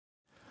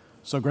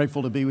So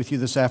grateful to be with you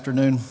this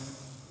afternoon.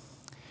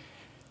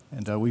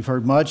 And we've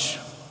heard much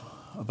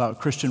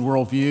about Christian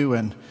worldview,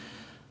 and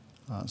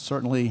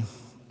certainly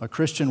a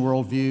Christian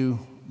worldview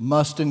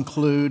must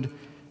include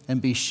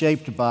and be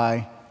shaped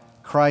by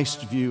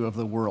Christ's view of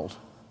the world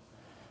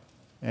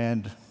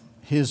and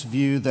his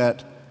view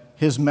that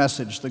his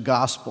message, the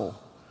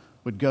gospel,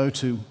 would go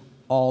to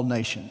all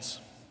nations.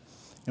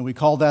 And we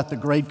call that the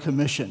Great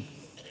Commission.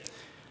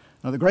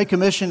 Now, the Great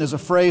Commission is a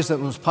phrase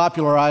that was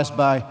popularized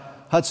by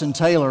Hudson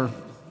Taylor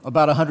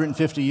about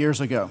 150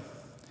 years ago.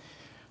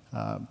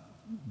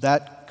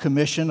 That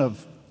commission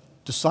of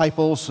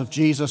disciples of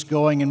Jesus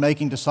going and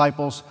making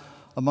disciples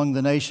among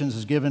the nations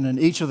is given in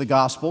each of the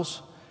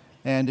Gospels.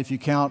 And if you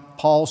count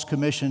Paul's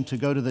commission to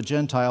go to the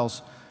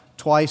Gentiles,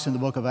 twice in the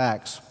book of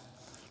Acts.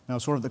 Now,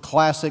 sort of the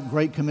classic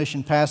Great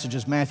Commission passage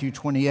is Matthew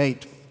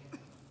 28.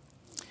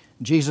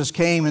 Jesus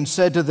came and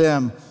said to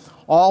them,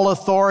 "All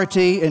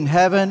authority in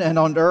heaven and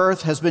on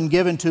earth has been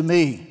given to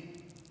me.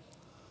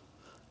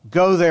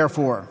 Go,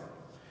 therefore,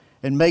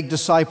 and make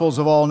disciples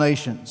of all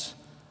nations,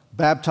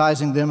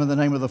 baptizing them in the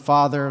name of the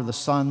Father, the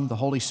Son, the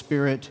Holy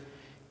Spirit,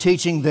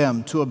 teaching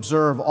them to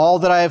observe all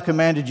that I have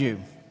commanded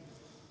you.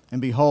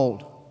 And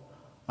behold,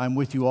 I am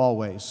with you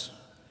always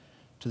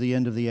to the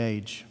end of the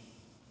age."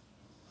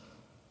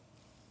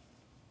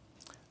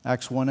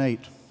 Acts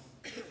 1:8,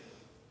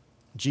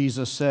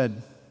 Jesus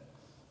said,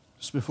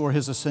 just before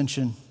his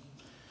ascension,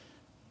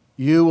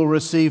 "You will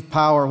receive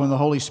power when the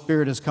Holy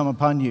Spirit has come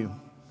upon you,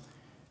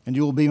 and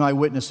you will be my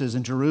witnesses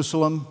in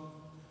Jerusalem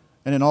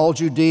and in all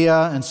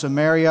Judea and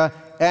Samaria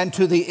and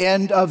to the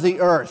end of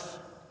the earth."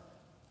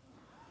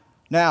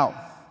 Now,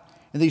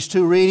 in these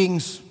two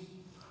readings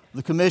of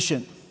the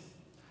commission,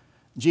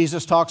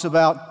 Jesus talks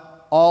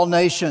about all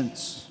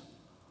nations,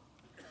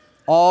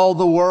 all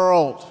the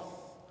world,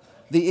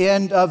 the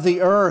end of the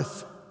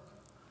earth.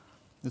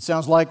 It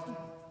sounds like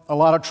a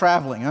lot of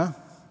traveling, huh?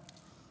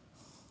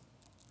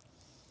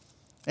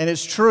 And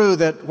it's true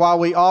that while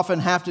we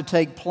often have to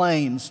take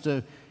planes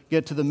to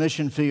get to the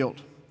mission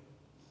field,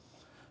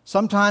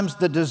 sometimes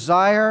the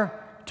desire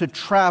to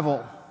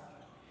travel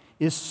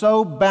is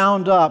so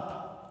bound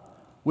up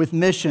with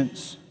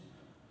missions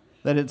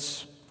that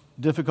it's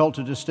difficult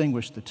to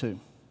distinguish the two.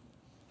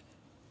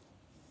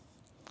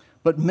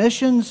 But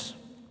missions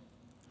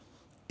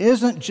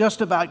isn't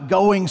just about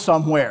going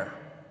somewhere.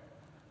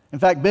 In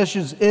fact,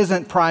 missions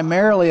isn't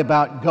primarily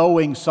about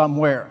going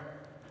somewhere.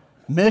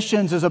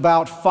 Missions is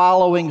about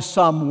following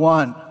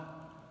someone.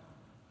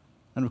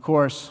 And of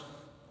course,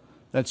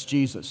 that's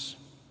Jesus,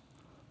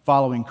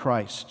 following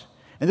Christ.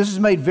 And this is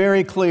made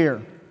very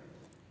clear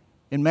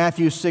in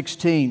Matthew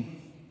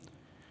 16.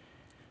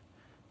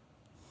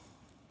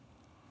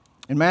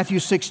 In Matthew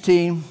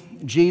 16,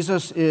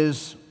 Jesus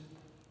is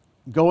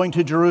going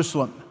to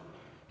Jerusalem.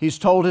 He's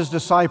told his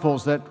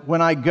disciples that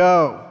when I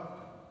go,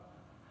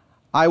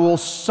 I will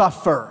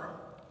suffer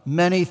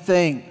many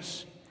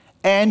things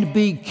and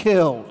be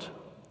killed.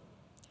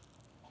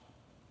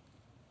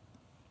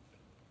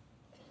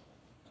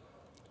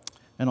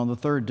 And on the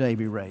third day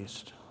be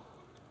raised.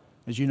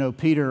 As you know,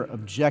 Peter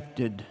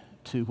objected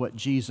to what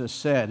Jesus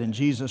said, and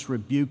Jesus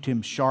rebuked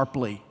him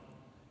sharply.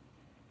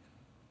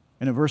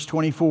 And in verse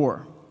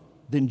 24,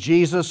 then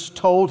Jesus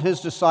told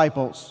his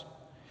disciples,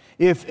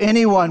 "If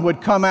anyone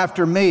would come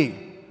after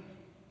me,"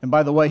 and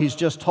by the way, he's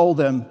just told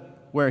them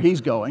where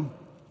he's going.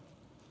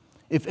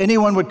 "If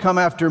anyone would come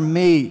after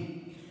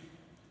me,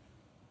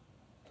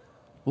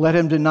 let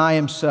him deny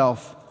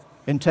himself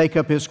and take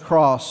up his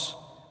cross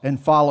and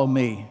follow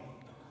me.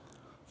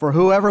 For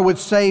whoever would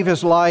save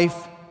his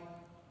life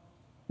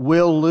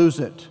will lose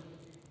it,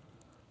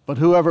 but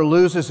whoever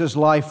loses his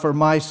life for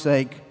my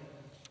sake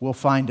will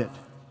find it."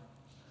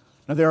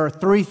 Now, there are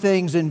three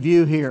things in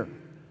view here.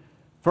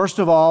 First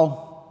of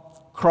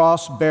all,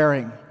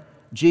 cross-bearing.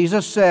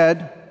 Jesus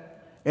said,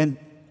 and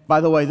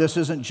by the way, this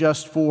isn't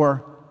just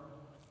for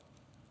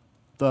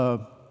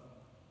the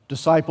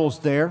disciples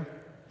there.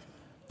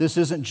 This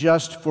isn't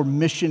just for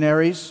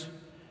missionaries.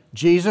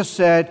 Jesus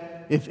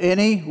said, if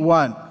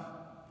anyone,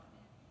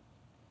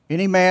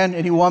 any man,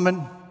 any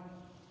woman,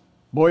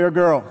 boy or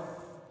girl,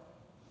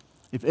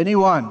 if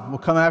anyone will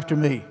come after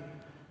me,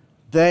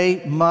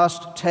 they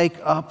must take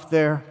up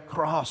their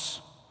cross.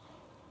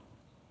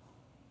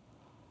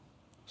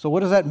 So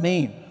what does that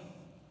mean?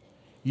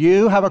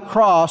 You have a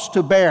cross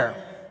to bear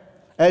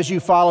as you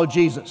follow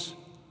Jesus.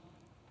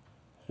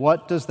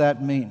 What does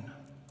that mean?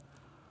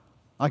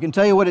 I can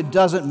tell you what it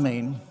doesn't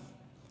mean.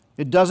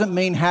 It doesn't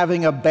mean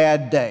having a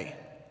bad day.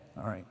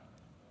 All right.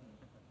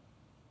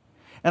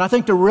 And I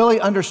think to really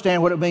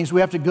understand what it means,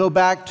 we have to go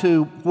back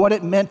to what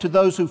it meant to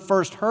those who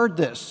first heard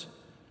this.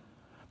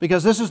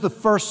 Because this is the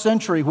first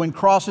century when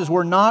crosses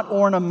were not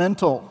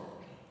ornamental.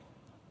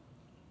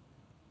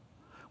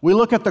 We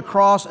look at the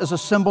cross as a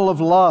symbol of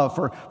love,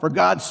 for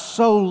God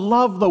so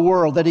loved the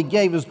world that he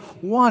gave his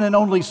one and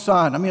only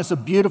Son. I mean, it's a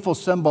beautiful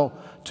symbol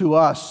to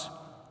us,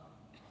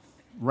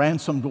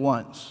 ransomed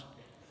ones,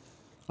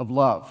 of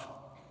love.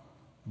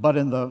 But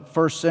in the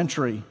first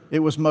century, it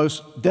was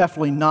most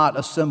definitely not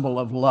a symbol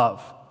of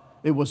love.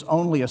 It was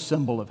only a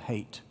symbol of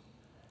hate.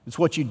 It's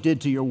what you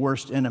did to your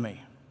worst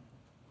enemy.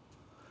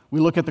 We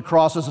look at the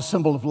cross as a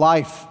symbol of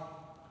life,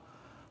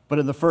 but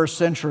in the first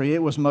century,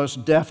 it was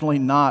most definitely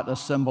not a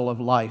symbol of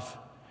life.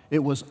 It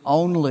was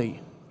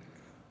only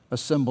a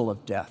symbol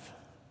of death.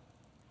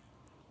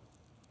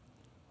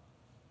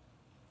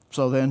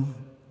 So then,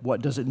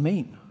 what does it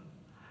mean?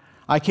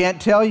 I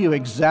can't tell you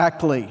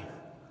exactly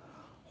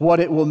what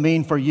it will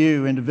mean for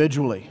you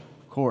individually,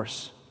 of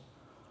course.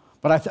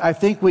 But I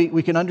think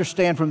we can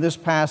understand from this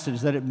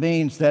passage that it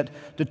means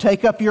that to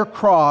take up your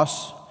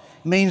cross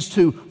means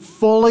to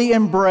fully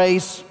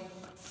embrace,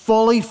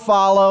 fully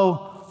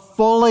follow,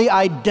 fully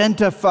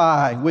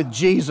identify with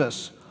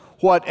Jesus,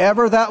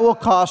 whatever that will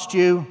cost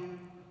you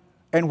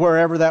and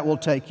wherever that will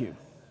take you.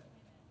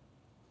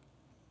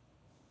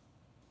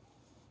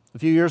 A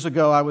few years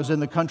ago, I was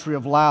in the country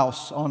of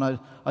Laos on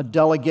a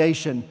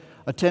delegation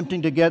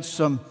attempting to get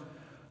some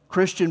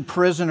Christian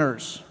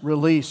prisoners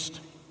released.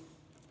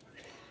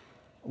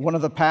 One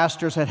of the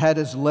pastors had had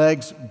his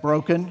legs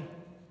broken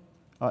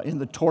in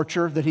the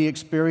torture that he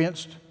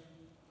experienced.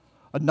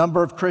 A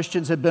number of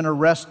Christians had been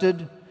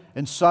arrested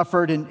and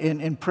suffered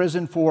in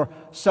prison for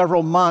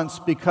several months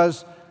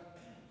because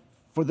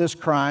for this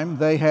crime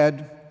they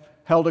had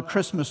held a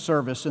Christmas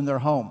service in their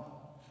home.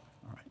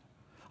 All right.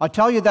 I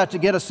tell you that to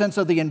get a sense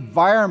of the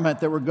environment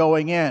that we're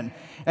going in.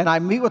 And I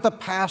meet with a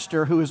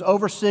pastor who is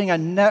overseeing a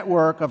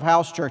network of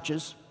house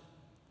churches.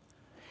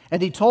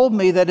 And he told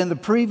me that in the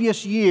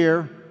previous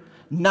year,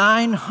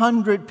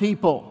 900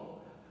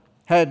 people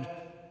had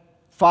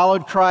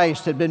followed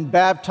Christ, had been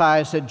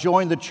baptized, had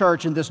joined the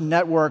church in this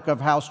network of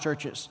house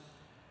churches.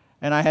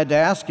 And I had to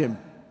ask him,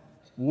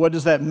 what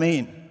does that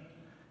mean?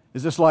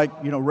 Is this like,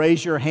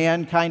 raise your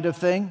hand kind of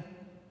thing?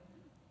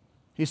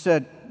 He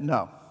said,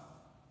 no.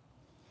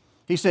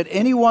 He said,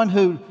 anyone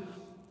who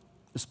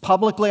is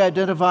publicly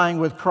identifying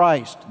with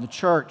Christ in the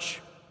church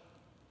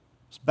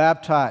is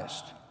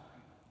baptized.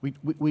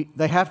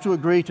 They have to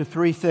agree to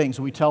three things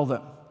we tell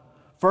them.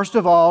 First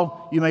of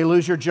all, you may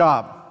lose your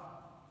job.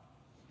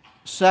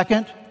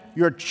 Second,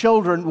 your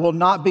children will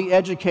not be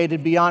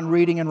educated beyond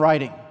reading and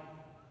writing.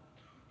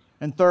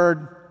 And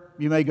third,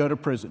 you may go to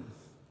prison.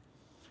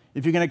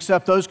 If you can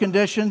accept those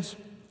conditions,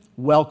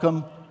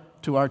 welcome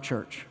to our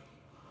church.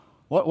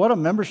 What a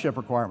membership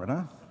requirement,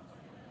 huh?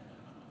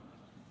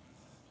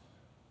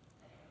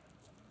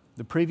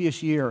 The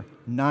previous year,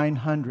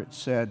 900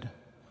 said,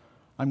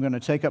 I'm going to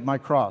take up my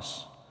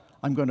cross.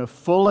 I'm going to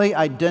fully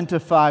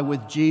identify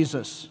with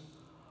Jesus,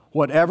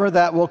 whatever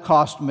that will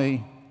cost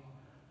me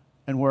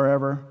and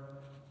wherever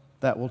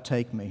that will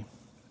take me.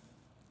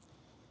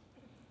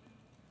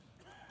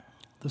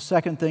 The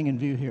second thing in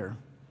view here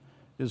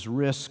is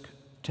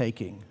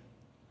risk-taking.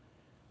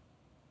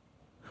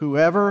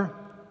 Whoever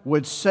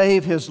would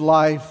save his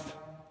life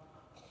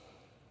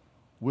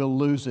will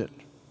lose it.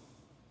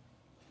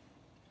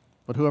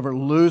 But whoever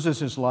loses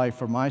his life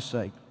for my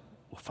sake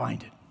will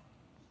find it.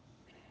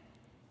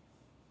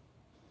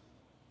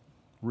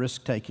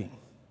 Risk-taking.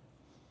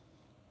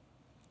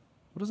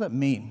 What does that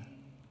mean?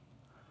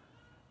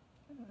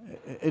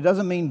 It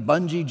doesn't mean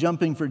bungee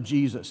jumping for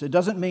Jesus. It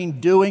doesn't mean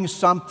doing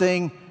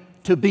something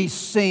to be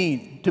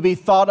seen, to be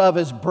thought of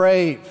as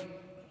brave.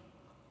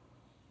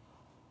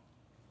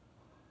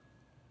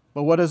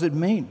 But what does it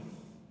mean?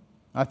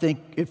 I think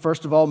it,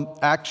 first of all,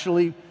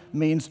 actually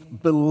means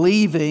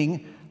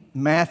believing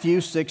Matthew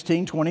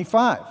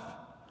 16:25,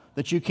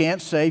 that you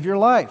can't save your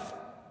life.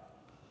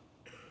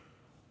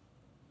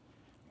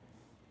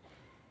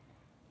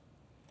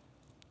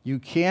 You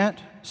can't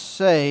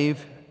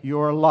save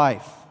your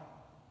life.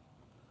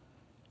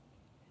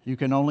 You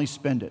can only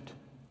spend it.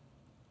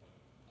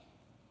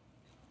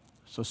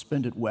 So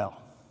spend it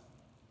well.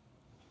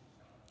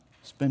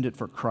 Spend it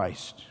for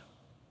Christ.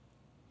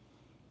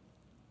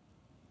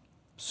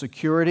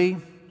 Security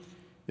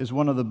is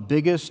one of the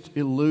biggest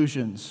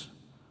illusions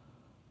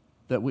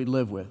that we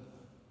live with.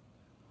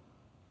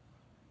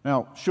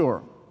 Now,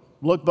 sure,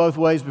 look both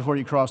ways before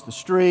you cross the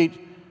street,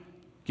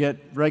 get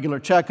regular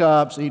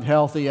checkups, eat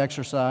healthy,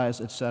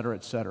 exercise, etc.,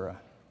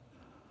 etc.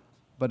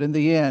 But in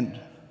the end,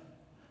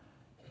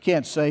 you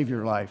can't save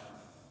your life.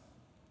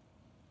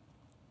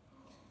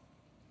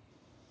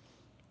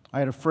 I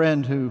had a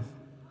friend who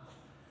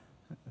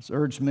has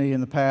urged me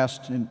in the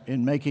past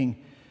in making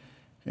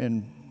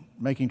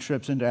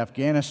trips into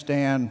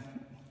Afghanistan,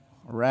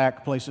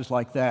 Iraq, places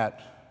like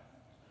that.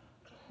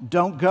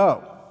 Don't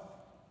go.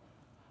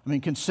 I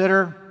mean,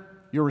 consider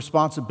your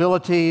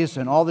responsibilities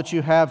and all that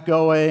you have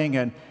going,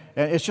 and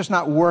it's just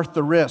not worth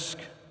the risk.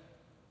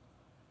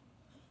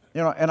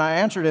 And I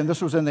answered him,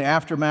 this was in the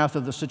aftermath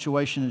of the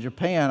situation in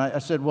Japan. I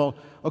said, well,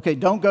 okay,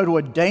 don't go to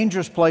a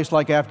dangerous place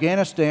like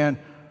Afghanistan.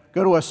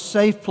 Go to a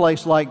safe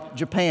place like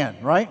Japan,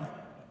 right?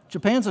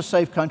 Japan's a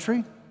safe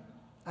country.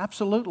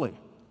 Absolutely.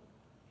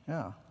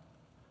 Yeah.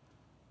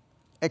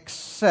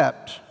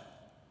 Except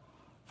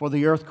for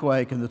the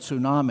earthquake and the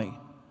tsunami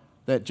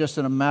that just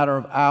in a matter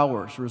of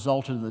hours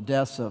resulted in the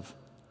deaths of,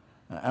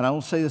 and I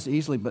don't say this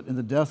easily, but in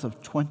the death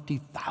of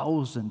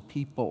 20,000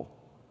 people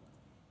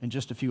in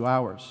just a few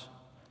hours.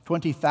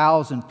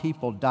 20,000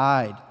 people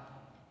died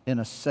in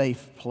a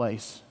safe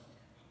place.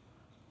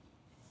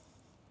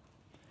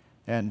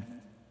 And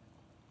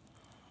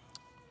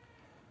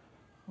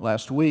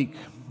last week,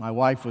 my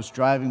wife was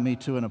driving me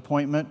to an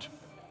appointment,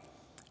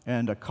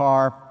 and a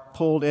car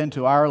pulled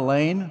into our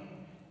lane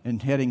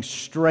and heading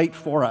straight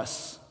for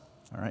us.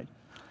 All right.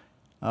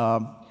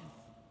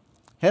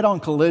 Head-on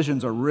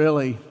collisions are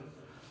really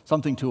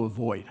something to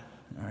avoid.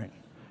 All right.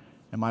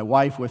 And my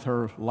wife, with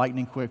her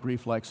lightning-quick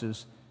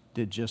reflexes,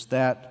 did just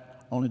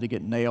that, only to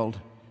get nailed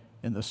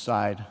in the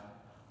side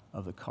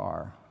of the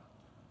car.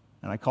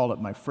 And I called up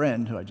my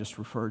friend, who I just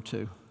referred to,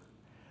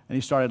 and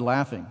he started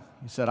laughing.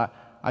 He said,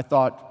 I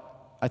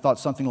thought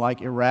something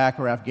like Iraq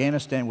or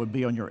Afghanistan would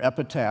be on your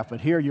epitaph, but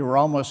here you were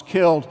almost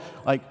killed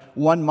like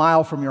 1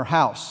 mile from your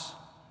house.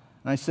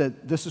 And I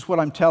said, this is what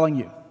I'm telling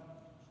you.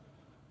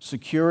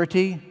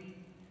 Security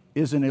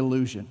is an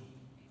illusion.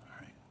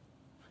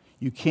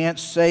 You can't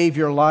save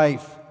your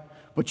life,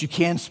 but you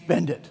can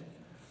spend it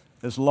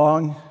as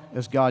long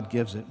as God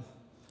gives it.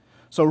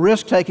 So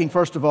risk-taking,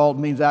 first of all,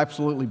 means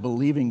absolutely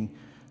believing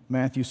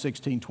Matthew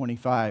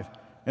 16:25.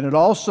 And it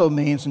also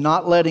means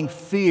not letting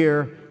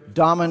fear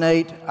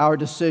dominate our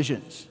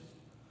decisions.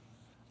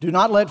 Do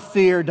not let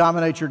fear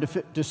dominate your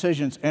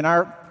decisions. In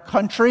our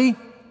country,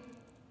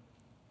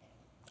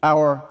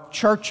 our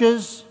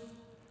churches,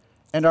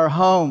 and our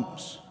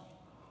homes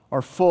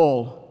are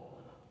full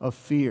of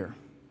fear.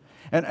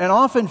 And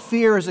often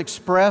fear is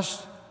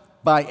expressed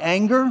by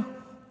anger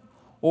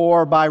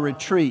or by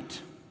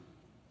retreat.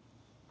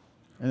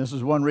 And this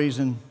is one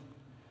reason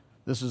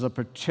this is a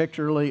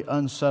particularly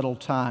unsettled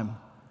time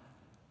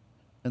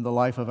in the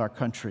life of our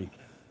country.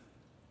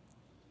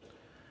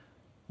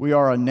 We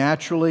are a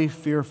naturally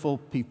fearful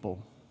people.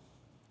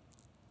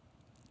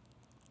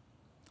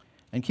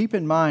 And keep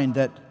in mind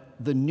that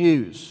the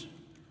news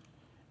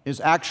is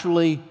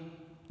actually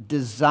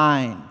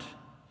designed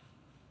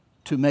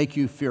to make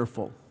you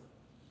fearful.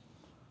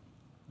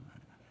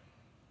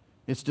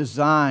 It's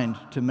designed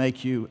to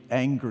make you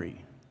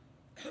angry.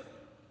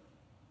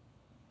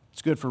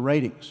 It's good for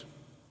ratings,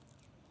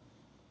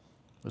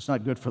 but it's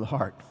not good for the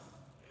heart.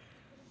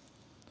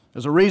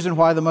 There's a reason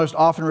why the most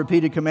often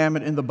repeated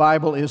commandment in the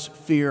Bible is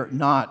fear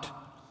not.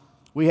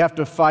 We have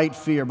to fight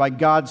fear. By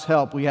God's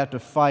help, we have to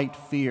fight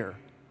fear.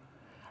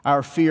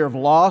 Our fear of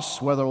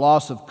loss, whether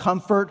loss of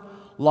comfort,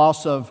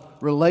 loss of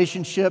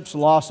relationships,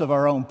 loss of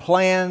our own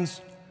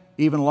plans,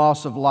 even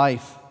loss of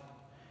life.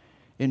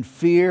 And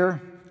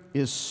fear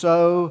is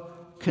so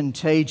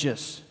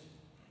contagious,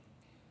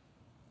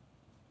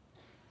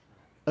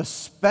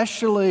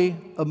 especially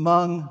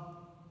among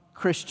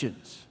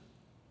Christians.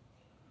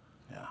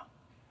 Yeah.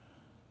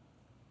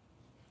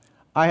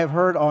 I have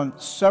heard on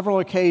several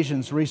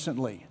occasions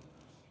recently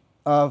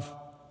of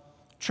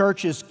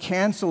churches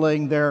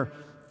canceling their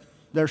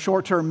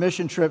short-term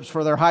mission trips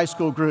for their high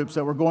school groups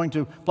that were going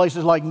to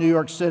places like New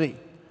York City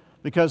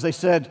because they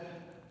said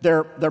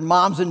their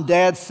moms and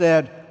dads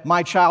said,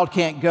 my child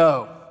can't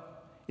go.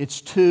 It's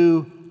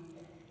too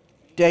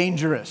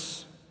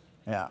dangerous.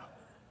 Yeah.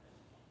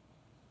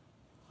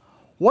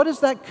 What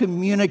is that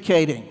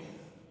communicating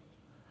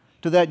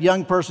to that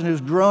young person who's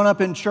grown up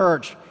in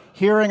church,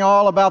 hearing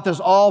all about this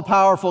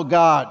all-powerful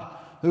God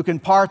who can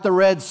part the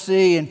Red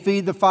Sea and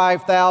feed the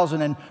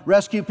 5,000 and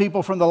rescue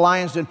people from the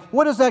lion's den?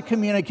 What is that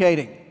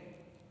communicating?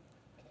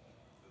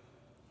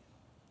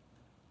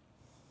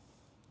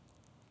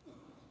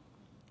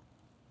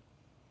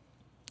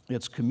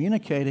 It's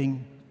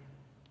communicating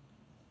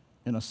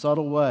in a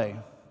subtle way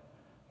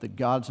that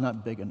God's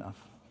not big enough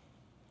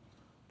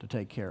to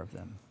take care of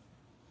them.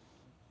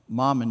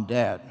 Mom and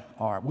dad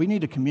are. We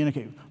need to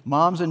communicate.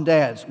 Moms and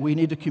dads, we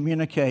need to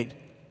communicate.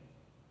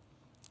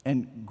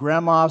 And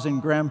grandmas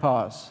and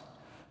grandpas,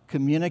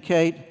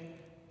 communicate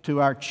to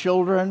our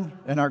children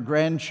and our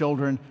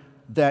grandchildren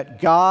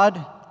that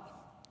God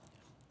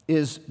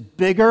is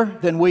bigger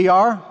than we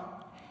are,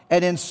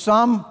 and in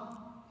some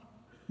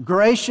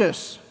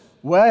gracious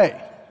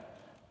way,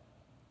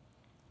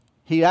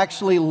 He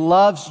actually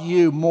loves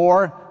you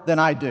more than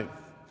I do.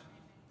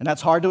 And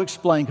that's hard to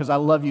explain because I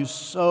love you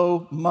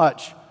so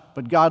much,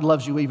 but God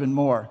loves you even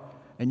more,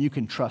 and you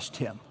can trust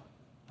Him.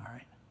 All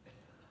right?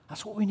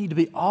 That's what we need to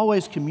be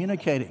always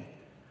communicating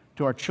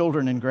to our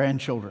children and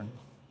grandchildren.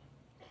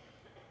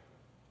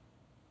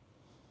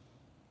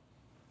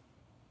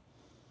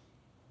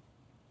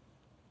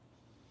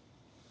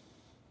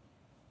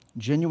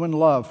 Genuine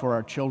love for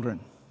our children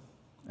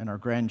and our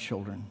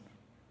grandchildren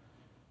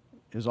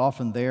is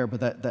often there, but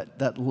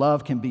that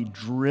love can be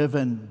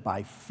driven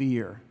by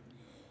fear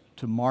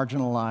to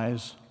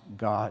marginalize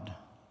God.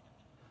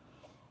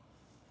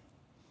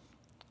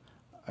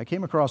 I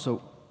came across a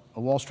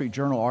Wall Street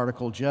Journal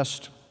article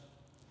just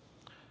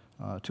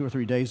 2 or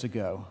 3 days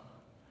ago,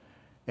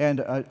 and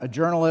a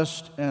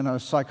journalist and a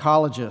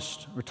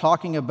psychologist were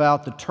talking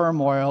about the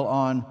turmoil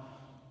on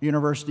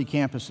university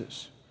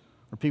campuses,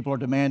 where people are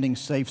demanding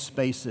safe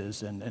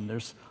spaces, and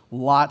there's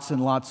lots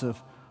and lots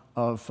of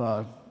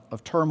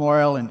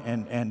turmoil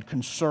and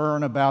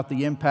concern about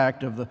the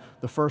impact of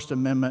the First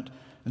Amendment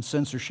and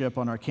censorship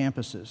on our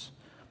campuses.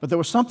 But there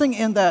was something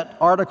in that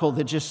article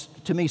that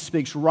just, to me,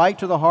 speaks right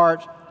to the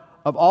heart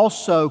of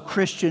also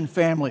Christian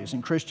families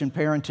and Christian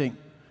parenting.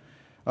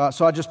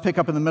 So I'll just pick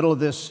up in the middle of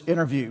this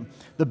interview.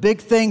 The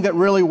big thing that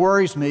really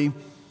worries me,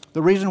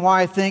 the reason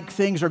why I think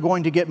things are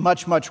going to get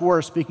much, much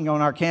worse, speaking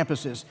on our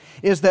campuses,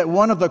 is that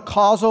one of the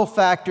causal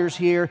factors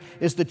here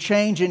is the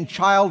change in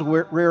child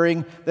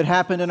rearing that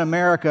happened in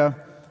America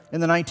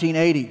in the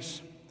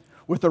 1980s.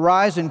 With the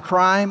rise in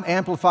crime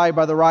amplified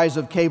by the rise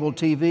of cable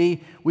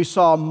TV, we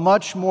saw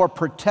much more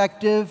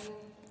protective,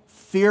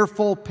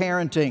 fearful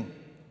parenting.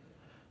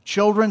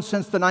 Children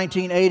since the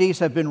 1980s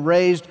have been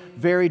raised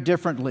very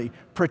differently,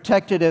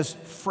 protected as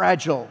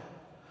fragile.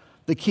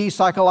 The key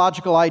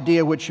psychological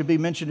idea, which should be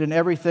mentioned in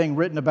everything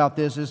written about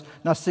this, is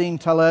Nassim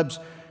Taleb's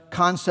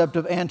concept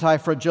of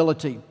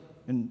anti-fragility.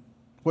 And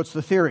what's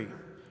the theory?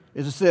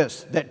 Is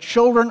this, that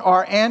children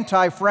are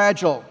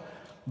anti-fragile.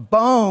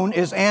 Bone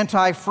is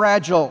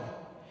anti-fragile.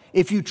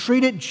 If you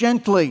treat it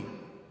gently,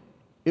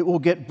 it will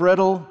get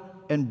brittle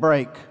and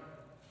break.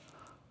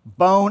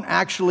 Bone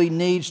actually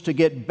needs to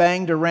get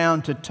banged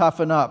around to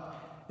toughen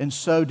up, and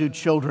so do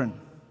children.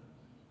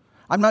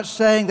 I'm not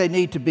saying they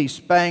need to be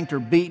spanked or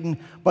beaten,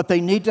 but they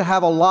need to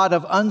have a lot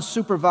of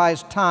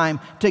unsupervised time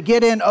to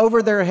get in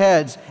over their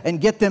heads and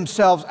get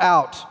themselves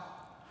out.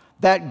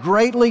 That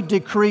greatly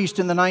decreased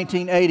in the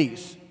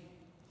 1980s.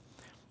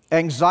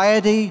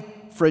 Anxiety,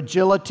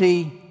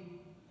 fragility,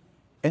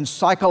 and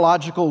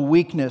psychological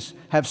weakness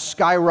have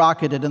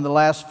skyrocketed in the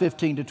last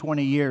 15 to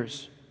 20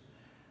 years.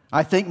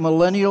 I think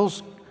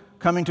millennials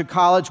come to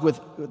college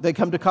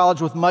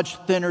with much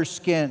thinner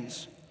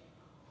skins.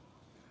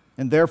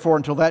 And therefore,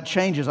 until that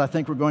changes, I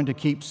think we're going to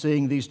keep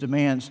seeing these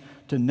demands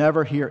to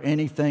never hear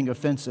anything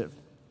offensive,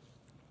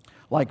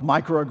 like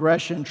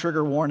microaggression,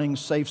 trigger warnings,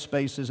 safe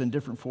spaces, and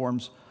different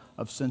forms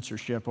of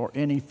censorship, or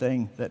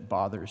anything that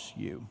bothers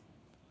you.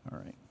 All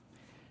right,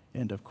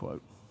 end of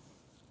quote.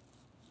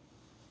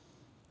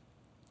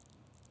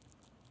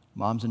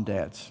 Moms and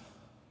dads,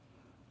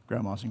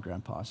 grandmas and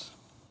grandpas.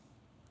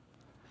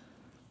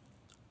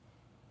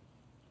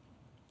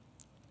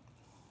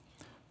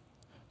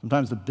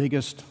 Sometimes the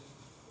biggest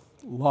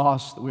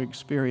loss that we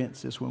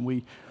experience is when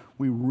we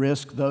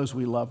risk those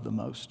we love the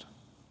most.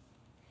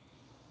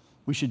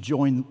 We should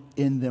join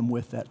in them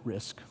with that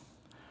risk.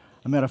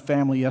 I met a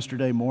family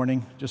yesterday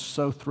morning, just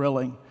so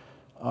thrilling.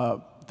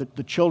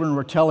 The children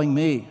were telling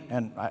me,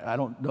 and I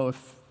don't know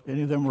if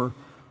any of them were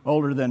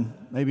older than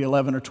maybe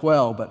 11 or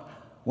 12, but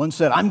one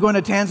said, "I'm going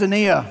to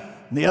Tanzania,"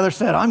 and the other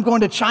said, "I'm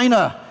going to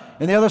China,"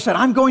 and the other said,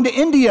 "I'm going to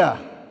India."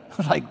 I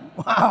was like,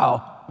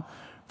 wow,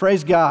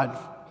 praise God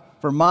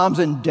for moms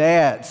and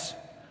dads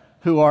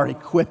who are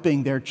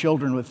equipping their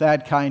children with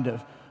that kind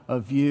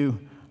of view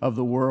of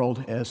the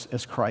world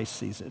as Christ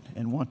sees it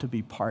and want to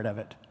be part of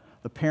it.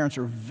 The parents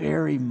are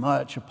very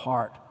much a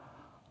part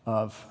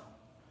of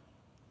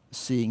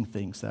seeing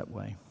things that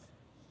way.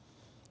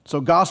 So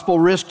gospel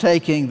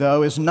risk-taking,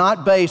 though, is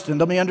not based, and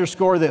let me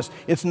underscore this,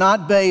 it's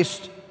not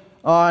based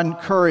on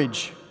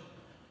courage,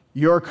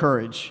 your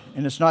courage,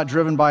 and it's not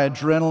driven by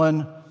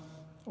adrenaline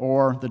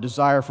or the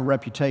desire for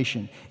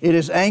reputation. It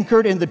is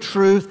anchored in the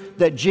truth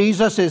that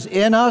Jesus is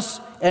in us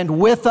and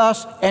with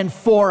us and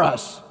for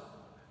us.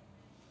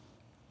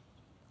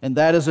 And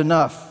that is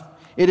enough.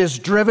 It is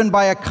driven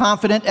by a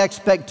confident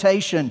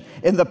expectation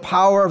in the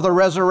power of the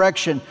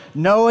resurrection,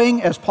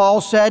 knowing, as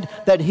Paul said,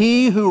 that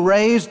he who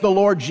raised the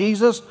Lord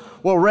Jesus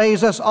will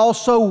raise us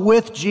also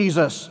with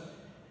Jesus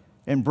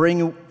and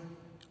bring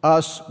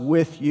us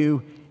with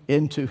you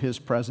into his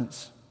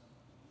presence.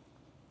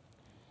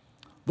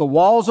 The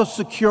walls of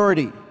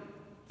security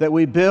that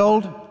we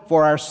build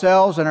for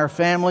ourselves and our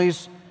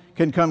families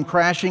can come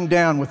crashing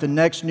down with the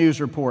next news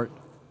report.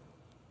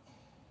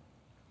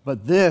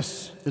 But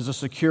this is a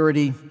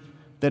security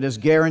that is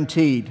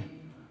guaranteed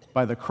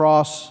by the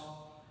cross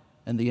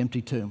and the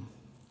empty tomb.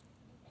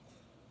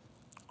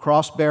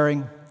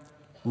 Cross-bearing,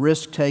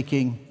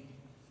 risk-taking,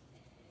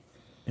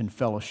 and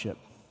fellowship.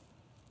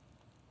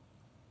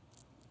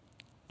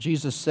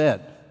 Jesus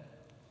said,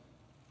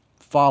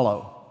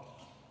 "Follow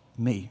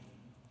me."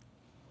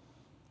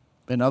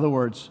 In other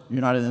words,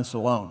 you're not in this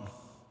alone.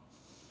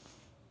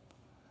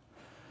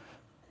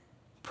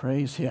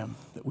 Praise him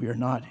that we are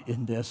not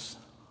in this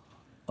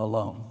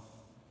alone.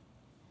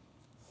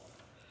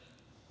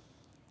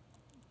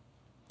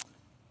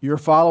 You're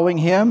following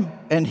him,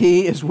 and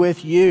he is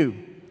with you.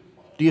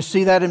 Do you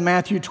see that in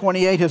Matthew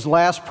 28, his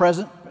last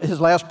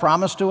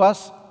promise to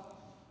us?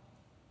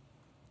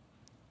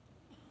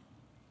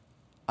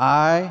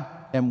 I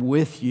am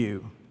with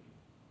you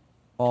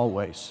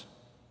always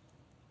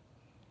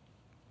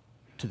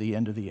to the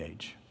end of the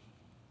age.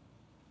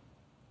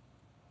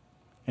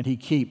 And he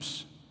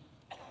keeps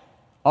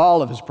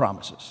all of his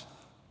promises.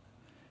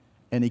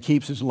 And he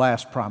keeps his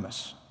last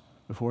promise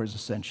before his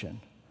ascension,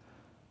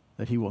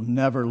 that he will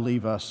never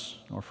leave us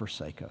nor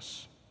forsake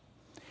us.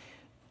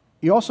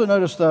 You also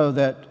notice, though,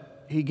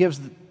 that he gives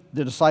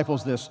the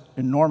disciples this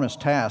enormous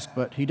task,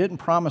 but he didn't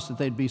promise that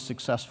they'd be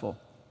successful.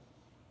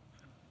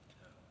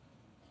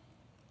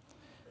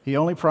 He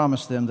only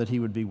promised them that he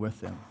would be with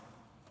them.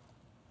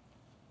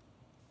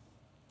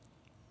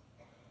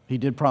 He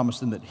did promise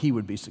them that he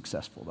would be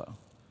successful, though.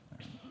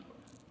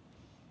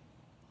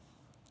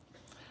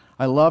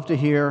 I love to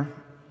hear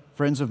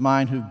friends of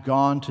mine who've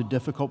gone to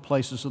difficult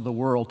places of the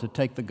world to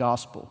take the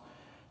gospel.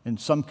 In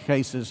some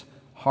cases,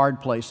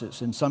 hard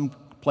places. In some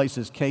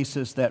places,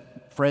 cases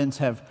that friends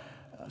have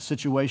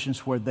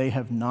situations where they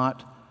have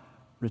not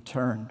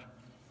returned.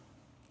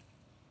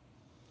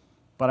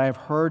 But I have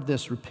heard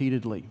this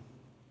repeatedly.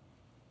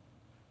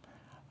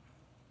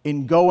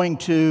 In going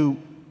to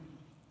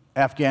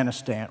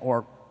Afghanistan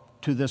or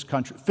to this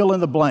country, fill in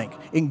the blank.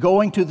 In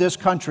going to this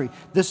country,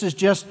 this is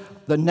just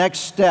the next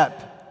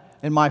step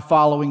in my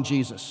following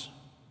Jesus.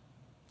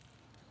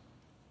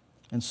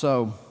 And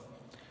so,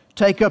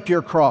 take up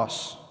your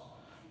cross.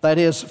 That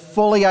is,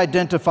 fully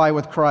identify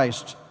with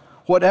Christ,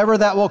 whatever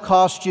that will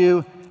cost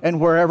you and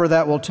wherever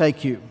that will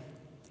take you.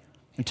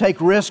 And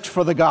take risks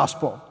for the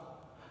gospel,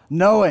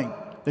 knowing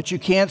that you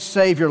can't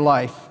save your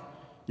life,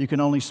 you can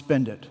only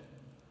spend it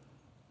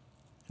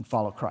and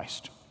follow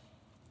Christ.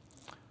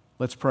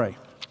 Let's pray.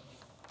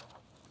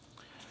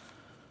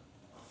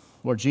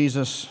 Lord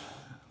Jesus,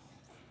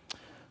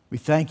 we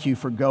thank you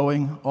for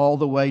going all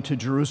the way to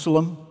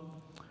Jerusalem.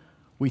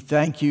 We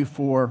thank you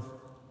for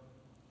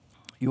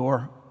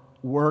your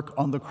work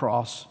on the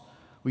cross.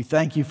 We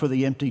thank you for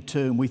the empty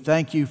tomb. We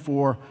thank you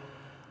for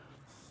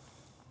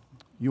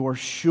your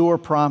sure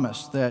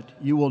promise that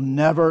you will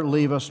never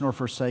leave us nor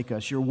forsake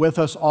us. You're with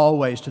us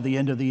always to the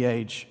end of the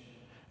age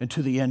and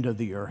to the end of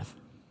the earth.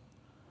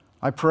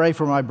 I pray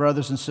for my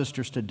brothers and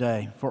sisters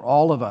today, for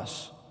all of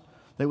us,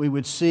 that we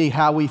would see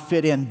how we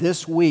fit in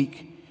this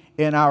week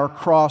in our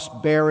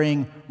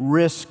cross-bearing,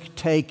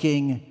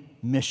 risk-taking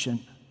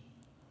mission,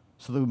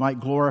 so that we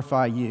might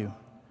glorify you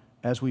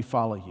as we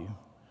follow you.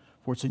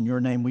 For it's in your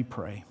name we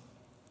pray.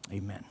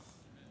 Amen.